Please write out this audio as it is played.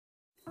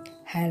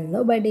Hello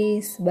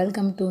buddies,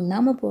 welcome to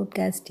நம்ம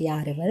podcast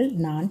யாரெவல்.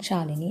 நான்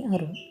ஷாலினி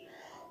அருண்.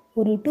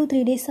 ஒரு 2-3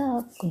 டேஸாக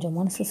கொஞ்சம்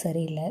மனசு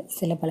சரியில்லை.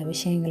 சில பல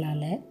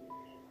விஷயங்களால்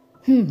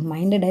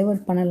மைண்டை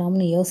டைவர்ட்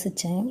பண்ணலாம்னு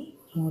யோசித்தேன்,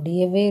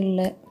 முடியவே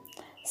இல்லை.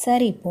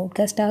 சரி,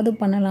 பாட்காஸ்டாவது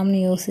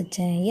பண்ணலாம்னு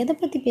யோசித்தேன். எதை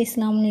பற்றி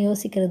பேசலாம்னு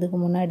யோசிக்கிறதுக்கு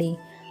முன்னாடி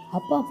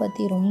அப்பா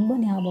பற்றி ரொம்ப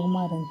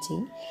ஞாபகமாக இருந்துச்சு.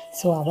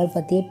 ஸோ அவர்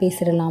பற்றியே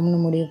பேசிடலாம்னு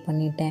முடிவு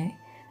பண்ணிட்டேன்.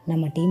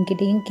 நம்ம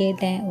டீம்கிட்டேயும்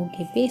கேட்டேன்,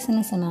 ஓகே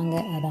பேசுன்னு சொன்னாங்க.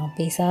 அதான்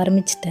பேச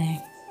ஆரம்பிச்சிட்டேன்.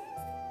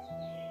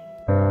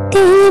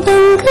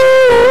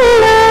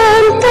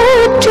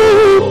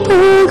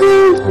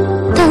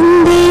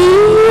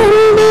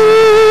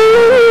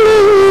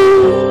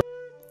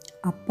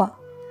 அப்பா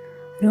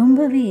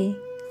ரொம்பவே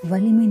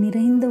வலிமை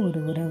நிறைந்த ஒரு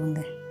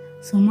உறவுங்க.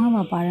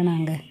 சும்மாவா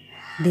பாடினாங்க,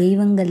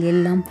 தெய்வங்கள்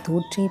எல்லாம்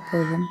தோற்றே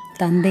போகும்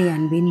தந்தை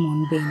அன்பின்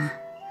முன்பேன்னு.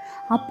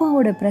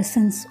 அப்பாவோட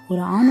ப்ரெசன்ஸ்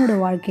ஒரு ஆணோட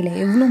வாழ்க்கையில்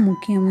எவ்வளோ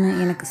முக்கியம்னு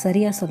எனக்கு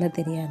சரியாக சொல்ல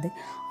தெரியாது.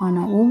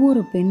 ஆனால்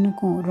ஒவ்வொரு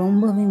பெண்ணுக்கும்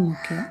ரொம்பவே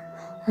முக்கியம்.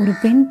 ஒரு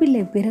பெண்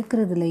பிள்ளை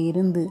பிறக்கிறதுல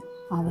இருந்து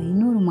அவள்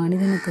இன்னொரு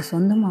மனிதனுக்கு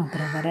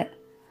சொந்தமாகிற வர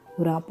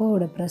ஒரு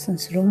அப்பாவோட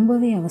ப்ரெசன்ஸ்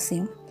ரொம்பவே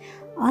அவசியம்.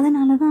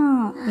 அதனால தான்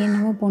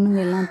என்னவோ பொண்ணுங்க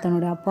எல்லாம்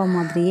தன்னோட அப்பா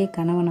மாதிரியே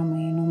கணவன்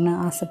அமையணும்னு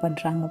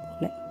ஆசைப்படுறாங்க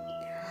போல்.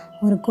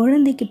 ஒரு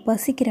குழந்தைக்கு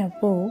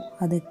பசிக்கிறப்போ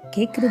அது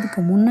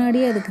கேட்குறதுக்கு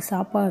முன்னாடியே அதுக்கு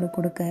சாப்பாடு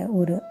கொடுக்க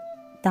ஒரு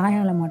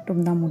தாயால்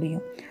மட்டும்தான்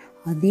முடியும்.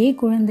 அதே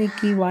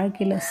குழந்தைக்கு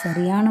வாழ்க்கையில்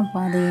சரியான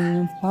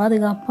பாதையையும்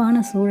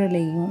பாதுகாப்பான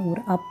சூழலையும்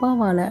ஒரு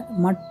அப்பாவால்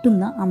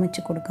மட்டும்தான்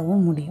அமைச்சு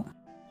கொடுக்கவும் முடியும்.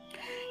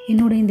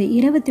 என்னோட இந்த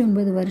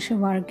 29 வருஷ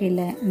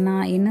வாழ்க்கையில்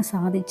நான் என்ன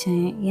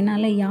சாதித்தேன்,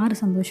 என்னால் யார்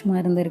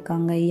சந்தோஷமாக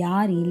இருந்திருக்காங்க,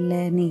 யார்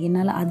இல்லைன்னு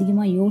என்னால்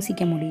அதிகமாக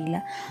யோசிக்க முடியல.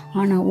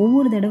 ஆனால்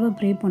ஒவ்வொரு தடவை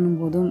ப்ரே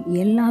பண்ணும்போதும்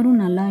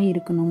எல்லாரும் நல்லா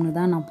இருக்கணும்னு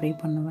தான் நான் ப்ரே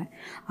பண்ணுவேன்.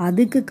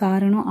 அதுக்கு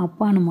காரணம்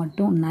அப்பான்னு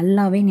மட்டும்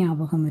நல்லாவே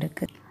ஞாபகம்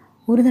இருக்குது.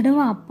 ஒரு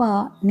தடவை அப்பா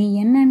நீ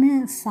என்னன்னு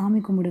சாமி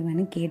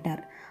கும்பிடுவேன்னு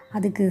கேட்டார்.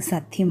 அதுக்கு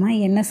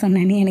சத்தியமாக என்ன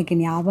சொன்னேன்னு எனக்கு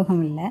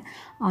ஞாபகம் இல்லை.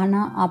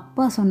 ஆனால்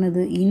அப்பா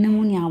சொன்னது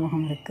இன்னமும்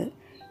ஞாபகம் இருக்குது.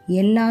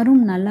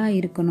 எல்லாரும் நல்லா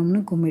இருக்கணும்னு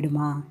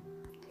கும்பிடுமா.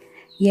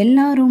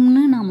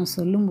 எல்லாரும்னு நாம்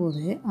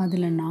சொல்லும்போது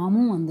அதில்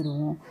நாமும்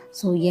வந்துடுவோம்.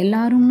 ஸோ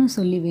எல்லாரும்னு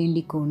சொல்லி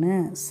வேண்டிக்கோன்னு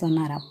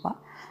சொன்னார் அப்பா.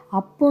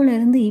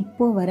 அப்போலேருந்து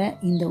இப்போ வர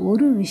இந்த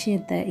ஒரு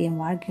விஷயத்தை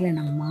என் வாழ்க்கையில்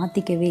நான்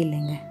மாற்றிக்கவே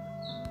இல்லைங்க.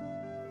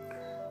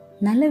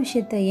 நல்ல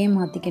விஷயத்தை ஏன்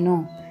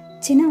மாற்றிக்கணும்?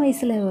 சின்ன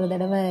வயசில் ஒரு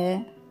தடவை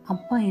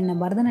அப்பா என்னை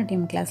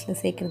பரதநாட்டியம் கிளாஸில்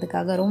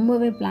சேர்க்கறதுக்காக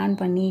ரொம்பவே பிளான்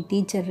பண்ணி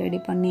டீச்சர் ரெடி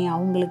பண்ணி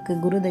அவங்களுக்கு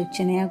குரு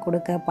தட்சணையாக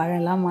கொடுக்க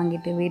பழம்லாம்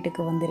வாங்கிட்டு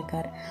வீட்டுக்கு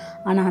வந்திருக்கார்.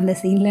 ஆனால் அந்த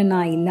சீனில்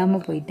நான்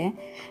இல்லாமல் போயிட்டேன்.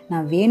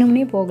 நான்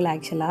வேணும்னே போகலை.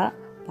 ஆக்சுவலாக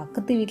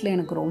பக்கத்து வீட்டில்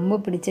எனக்கு ரொம்ப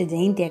பிடிச்ச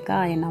ஜெயந்தி அக்கா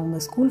என்னை அவங்க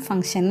ஸ்கூல்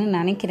ஃபங்க்ஷன்னு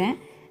நினைக்கிறேன்,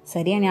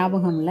 சரியாக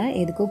ஞாபகம் இல்லை,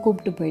 எதுக்கோ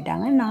கூப்பிட்டு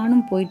போயிட்டாங்க.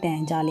 நானும்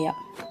போயிட்டேன் ஜாலியாக.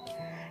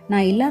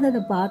 நான் இல்லாததை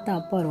பார்த்த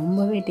அப்பா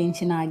ரொம்பவே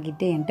டென்ஷன்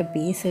ஆகிட்டு என்கிட்ட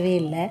பேசவே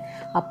இல்லை.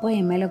 அப்பா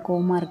என் மேலே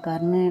கோவமாக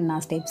இருக்காருன்னு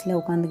நான் ஸ்டெப்ஸில்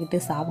உட்காந்துக்கிட்டு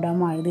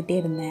சாப்பிடாமல் அழுதுகிட்டே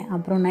இருந்தேன்.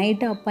 அப்புறம்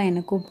நைட்டு அப்பா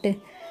என்னை கூப்பிட்டு,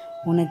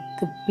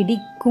 உனக்கு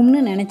பிடிக்கும்னு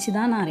நினச்சி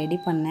தான் நான் ரெடி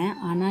பண்ணேன்,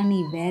 ஆனால் நீ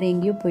வேறு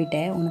எங்கேயோ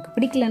போயிட்ட, உனக்கு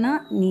பிடிக்கலனா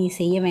நீ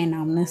செய்ய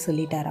வேணாம்னு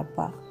சொல்லிட்டார்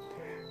அப்பா.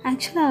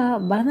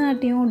 ஆக்சுவலாக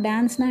பரதநாட்டியம்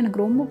டான்ஸ்னால்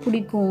எனக்கு ரொம்ப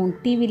பிடிக்கும்.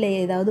 டிவியில்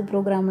ஏதாவது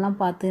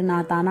ப்ரோக்ராம்லாம் பார்த்து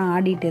நான் தானாக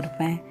ஆடிட்டு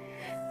இருப்பேன்.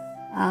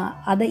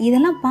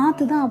 இதெல்லாம்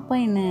பார்த்து தான் அப்பா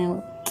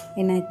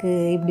எனக்கு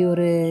இப்படி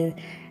ஒரு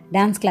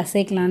டான்ஸ் கிளாஸ்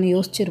சேர்க்கலான்னு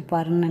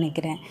யோசிச்சுருப்பாருன்னு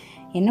நினைக்கிறேன்.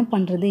 என்ன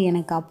பண்ணுறது,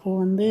 எனக்கு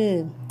அப்போது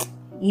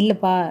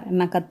இல்லைப்பா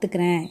நான்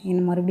கற்றுக்குறேன்,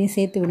 என்னை மறுபடியும்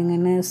சேர்த்து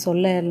விடுங்கன்னு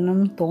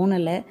சொல்லணும்னு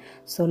தோணலை.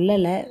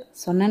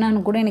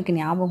 சொன்னேனான்னு கூட எனக்கு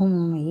ஞாபகம்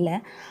இல்லை.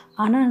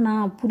 ஆனால்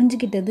நான்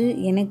புரிஞ்சுக்கிட்டது,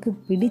 எனக்கு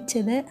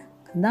பிடிச்சதை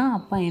தான்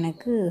அப்பா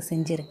எனக்கு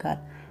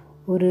செஞ்சுருக்கார்.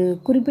 ஒரு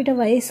குறிப்பிட்ட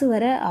வயசு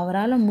வரை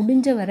அவரால்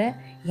முடிஞ்ச வரை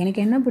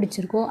எனக்கு என்ன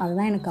பிடிச்சிருக்கோ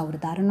அதுதான் எனக்கு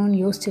அவர்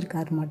தரணும்னு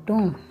யோசிச்சிருக்கார்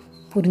மட்டும்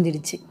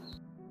புரிஞ்சிடுச்சு.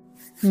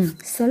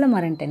 சொல்ல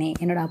மறந்துட்டேனே,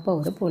 என்னோடய அப்பா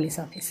ஒரு போலீஸ்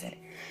ஆஃபீஸர்.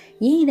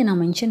 ஏன் இதை நான்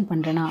மென்ஷன்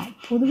பண்ணுறேன்னா,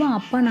 பொதுவாக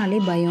அப்பானாலே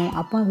பயம்.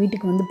 அப்பா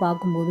வீட்டுக்கு வந்து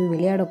பார்க்கும்போது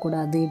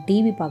விளையாடக்கூடாது,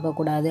 டிவி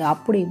பார்க்கக்கூடாது,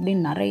 அப்படி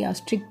இப்படின்னு நிறையா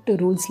ஸ்ட்ரிக்ட்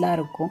ரூல்ஸ்லாம்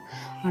இருக்கும்.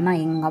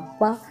 ஆனால் எங்கள்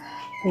அப்பா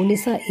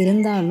போலீஸாக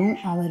இருந்தாலும்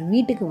அவர்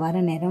வீட்டுக்கு வர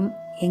நேரம்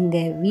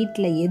எங்கள்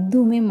வீட்டில்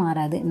எதுவுமே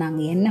மாறாது.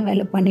 நாங்கள் என்ன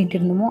வேலை பண்ணிகிட்டு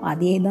இருந்தோமோ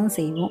அதே தான்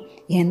செய்வோம்.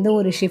 எந்த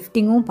ஒரு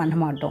ஷிஃப்டிங்கும் பண்ண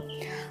மாட்டோம்.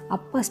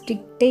 அப்பா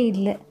ஸ்ட்ரிக்டே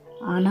இல்லை.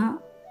 ஆனால்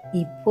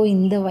இப்போது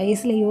இந்த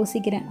வயசில்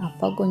யோசிக்கிறேன்,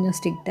 அப்பா கொஞ்சம்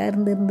ஸ்ட்ரிக்டாக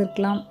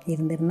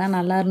இருந்திருந்தால்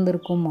நல்லா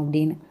இருந்திருக்கும்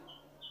அப்படின்னு.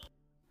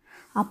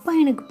 அப்பா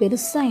எனக்கு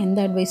பெருசாக எந்த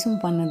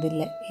அட்வைஸும்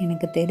பண்ணதில்லை.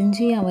 எனக்கு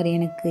தெரிஞ்சு அவர்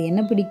எனக்கு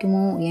என்ன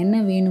பிடிக்குமோ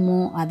என்ன வேணுமோ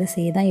அதை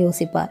செய்ய தான்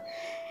யோசிப்பார்.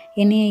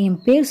 என்னைய என்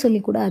பேர் சொல்லி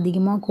கூட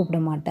அதிகமாக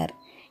கூப்பிட மாட்டார்.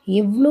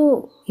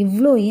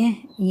 இவ்வளோ ஏன்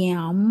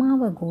என்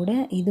அம்மாவை கூட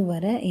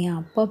இதுவரை என்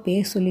அப்பா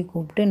பேர் சொல்லி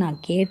கூப்பிட்டு நான்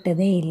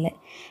கேட்டதே இல்லை.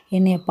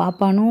 என்னைய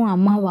பாப்பானும்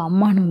அம்மாவை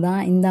அம்மானும்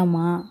தான்,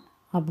 இந்தாம்மா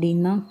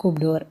அப்படின்னு தான்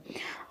கூப்பிடுவார்.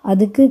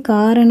 அதுக்கு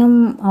காரணம்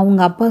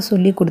அவங்க அப்பா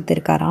சொல்லி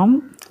கொடுத்துருக்காராம்,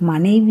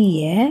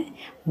 மனைவியை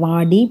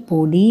வாடி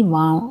போடி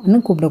வான்னு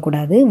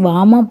கூப்பிடக்கூடாது,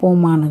 வாமா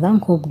போமான்னு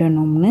தான்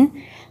கூப்பிடணும்னு.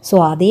 ஸோ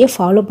அதையே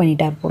ஃபாலோ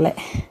பண்ணிட்டார் போல்.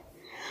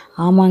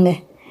 ஆமாங்க,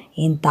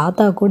 என்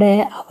தாத்தா கூட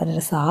அவர்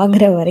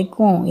சாகிற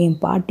வரைக்கும் என்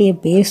பாட்டியை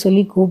பேர்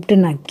சொல்லி கூப்பிட்டு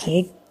நான்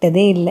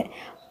கேட்டதே இல்லை.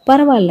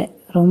 பரவாயில்ல,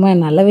 ரொம்ப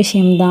நல்ல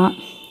விஷயம்தான்.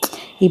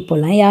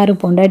 இப்போல்லாம் யார்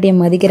பொண்டாட்டியை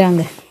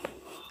மதிக்கிறாங்க?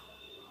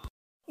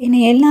 என்னை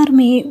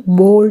எல்லாருமே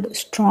போல்ட்,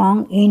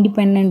 ஸ்ட்ராங்,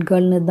 இண்டிபெண்ட்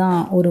கேர்ள்னு தான்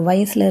ஒரு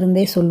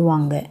வயசுலேருந்தே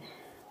சொல்லுவாங்க.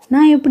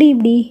 நான்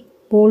இப்படி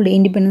போல்டு,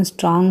 இண்டிபெண்ட்,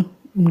 ஸ்ட்ராங்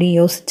இப்படி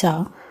யோசித்தா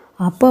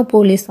அப்பா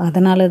போலீஸ்,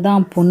 அதனால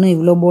தான் பொண்ணு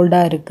இவ்வளோ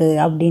போல்டாக இருக்குது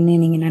அப்படின்னு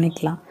நீங்கள்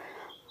நினைக்கலாம்.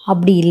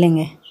 அப்படி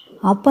இல்லைங்க.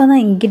 அப்பா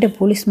தான் என்கிட்ட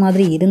போலீஸ்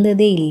மாதிரி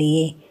இருந்ததே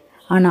இல்லையே.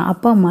 ஆனால்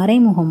அப்பா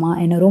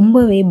மறைமுகமாக என்னை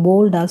ரொம்பவே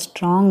போல்டாக,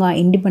 ஸ்ட்ராங்காக,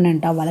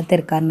 இண்டிபெண்ட்டாக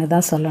வளர்த்துருக்காருன்னு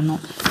தான்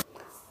சொல்லணும்.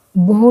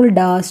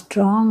 போல்டாக,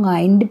 ஸ்ட்ராங்காக,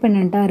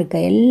 இண்டிபெண்ட்டாக இருக்க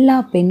எல்லா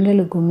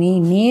பெண்களுக்குமே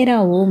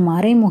நேராகவோ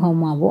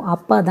மறைமுகமாகவோ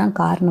அப்பா தான்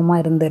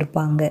காரணமாக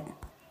இருந்திருப்பாங்க.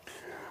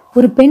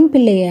 ஒரு பெண்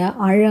பிள்ளைய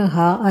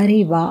அழகாக,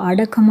 அறிவாக,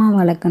 அடக்கமாக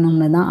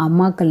வளர்க்கணும்னு தான்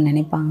அம்மாக்கள்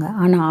நினைப்பாங்க.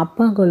 ஆனால்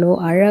அப்பாக்களோ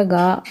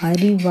அழகாக,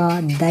 அறிவாக,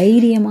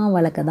 தைரியமாக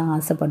வளர்க்க தான்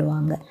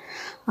ஆசைப்படுவாங்க.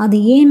 அது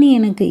ஏன்னு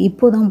எனக்கு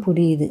இப்போ தான்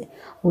புரியுது.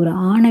 ஒரு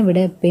ஆணை விட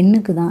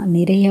பெண்ணுக்கு தான்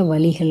நிறைய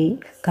வலிகள்,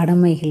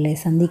 கடமைகளை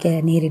சந்திக்க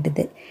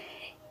நேரிடுது.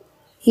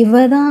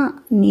 இவ தான்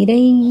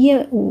நிறைய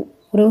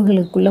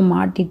உறவுகளுக்குள்ளே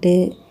மாட்டிட்டு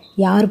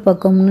யார்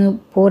பக்கம்னு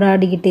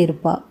போராடிக்கிட்டு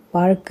இருப்பாள்.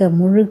 வாழ்க்கை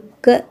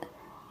முழுக்க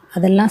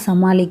அதெல்லாம்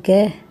சமாளிக்க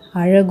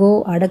அழகோ,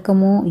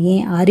 அடக்கமோ,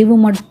 ஏன் அறிவு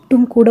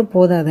மட்டும் கூட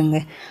போதாதுங்க.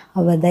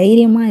 அவள்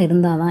தைரியமாக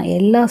இருந்தால் தான்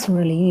எல்லா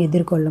சூழலையும்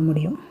எதிர்கொள்ள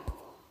முடியும்.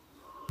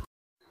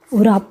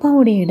 ஒரு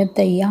அப்பாவுடைய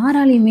இடத்தை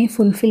யாராலையுமே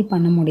ஃபுல்ஃபில்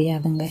பண்ண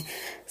முடியாதுங்க.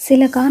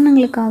 சில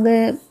காரணங்களுக்காக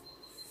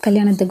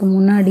கல்யாணத்துக்கு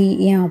முன்னாடி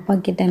என் அப்பா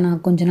கிட்ட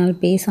நான் கொஞ்ச நாள்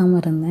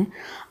பேசாமல் இருந்தேன்.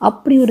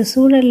 அப்படி ஒரு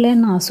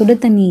சூழலில் நான் சுடு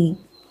தண்ணி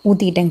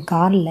ஊற்றிக்கிட்டேன்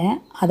காலில்.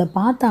 அதை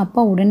பார்த்த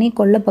அப்பா உடனே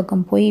கொல்லை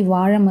பக்கம் போய்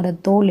வாழை மர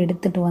தோல்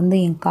எடுத்துகிட்டு வந்து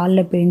என்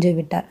காலில் பிழிஞ்சு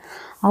விட்டார்.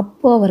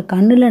 அப்போது அவர்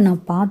கண்ணில்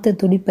நான் பார்த்த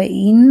துடிப்பை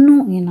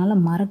இன்னும்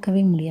என்னால்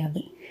மறக்கவே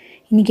முடியாது.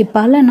 இன்றைக்கி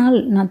பல நாள்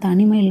நான்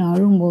தனிமையில்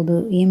அழும்போது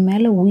என்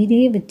மேலே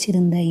உயிரே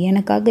வச்சுருந்த,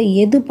 எனக்காக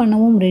எது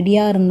பண்ணவும்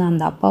ரெடியாக இருந்த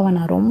அந்த அப்பாவை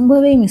நான்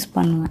ரொம்பவே மிஸ்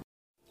பண்ணுவேன்.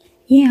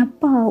 என்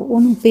அப்பா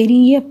ஒன்றும்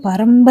பெரிய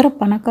பரம்பரை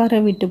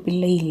பணக்கார வீட்டு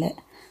பிள்ளை இல்லை.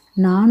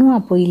 நானும்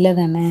அப்போ இல்லை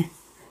தானே.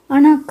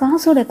 ஆனால்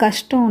காசோட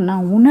கஷ்டம்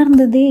நான்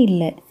உணர்ந்ததே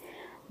இல்லை.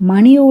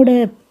 மணியோட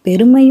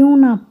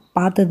பெருமையும் நான்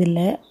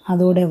பார்த்ததில்லை,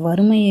 அதோட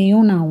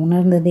வறுமையையும் நான்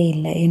உணர்ந்ததே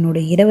இல்லை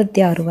என்னோடய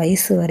 26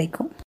 வயசு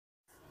வரைக்கும்.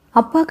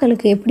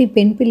 அப்பாக்களுக்கு எப்படி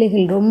பெண்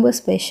பிள்ளைகள் ரொம்ப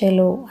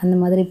ஸ்பெஷலோ அந்த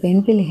மாதிரி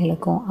பெண்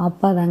பிள்ளைகளுக்கும்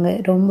அப்பா தாங்க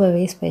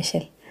ரொம்பவே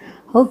ஸ்பெஷல்.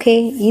 ஓகே,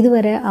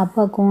 இதுவரை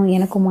அப்பாவுக்கும்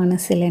எனக்குமான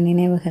சில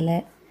நினைவுகளை,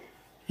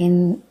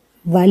 என்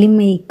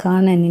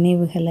வலிமைக்கான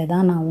நினைவுகளை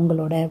தான் நான்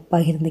உங்களோட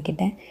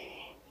பகிர்ந்துக்கிட்டேன்.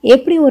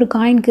 எப்படி ஒரு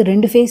காயினுக்கு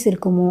 2 ஃபேஸ்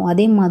இருக்குமோ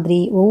அதே மாதிரி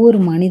ஒவ்வொரு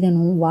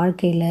மனிதனும்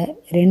வாழ்க்கையில்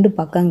 2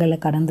 பக்கங்களை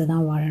கடந்து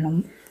தான்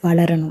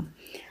வளரணும்.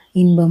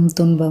 இன்பம்,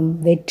 துன்பம்,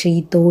 வெற்றி,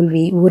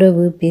 தோல்வி,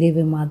 உறவு,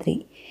 பிரிவு மாதிரி.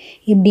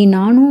 இப்படி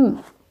நானும்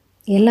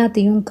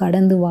எல்லாத்தையும்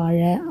கடந்து வாழ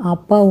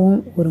அப்பாவும்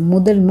ஒரு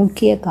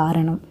முக்கிய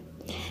காரணம்.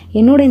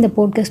 என்னோட இந்த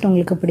போட்காஸ்ட்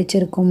உங்களுக்கு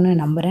பிடிச்சிருக்கும்னு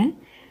நம்புகிறேன்.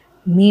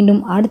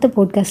 மீண்டும் அடுத்த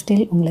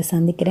போட்காஸ்ட்டில் உங்களை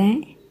சந்திக்கிறேன்.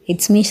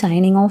 It's me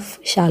signing off,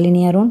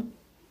 Shalini Arun.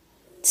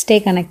 Stay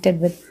connected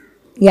with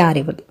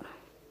யாரெவல்.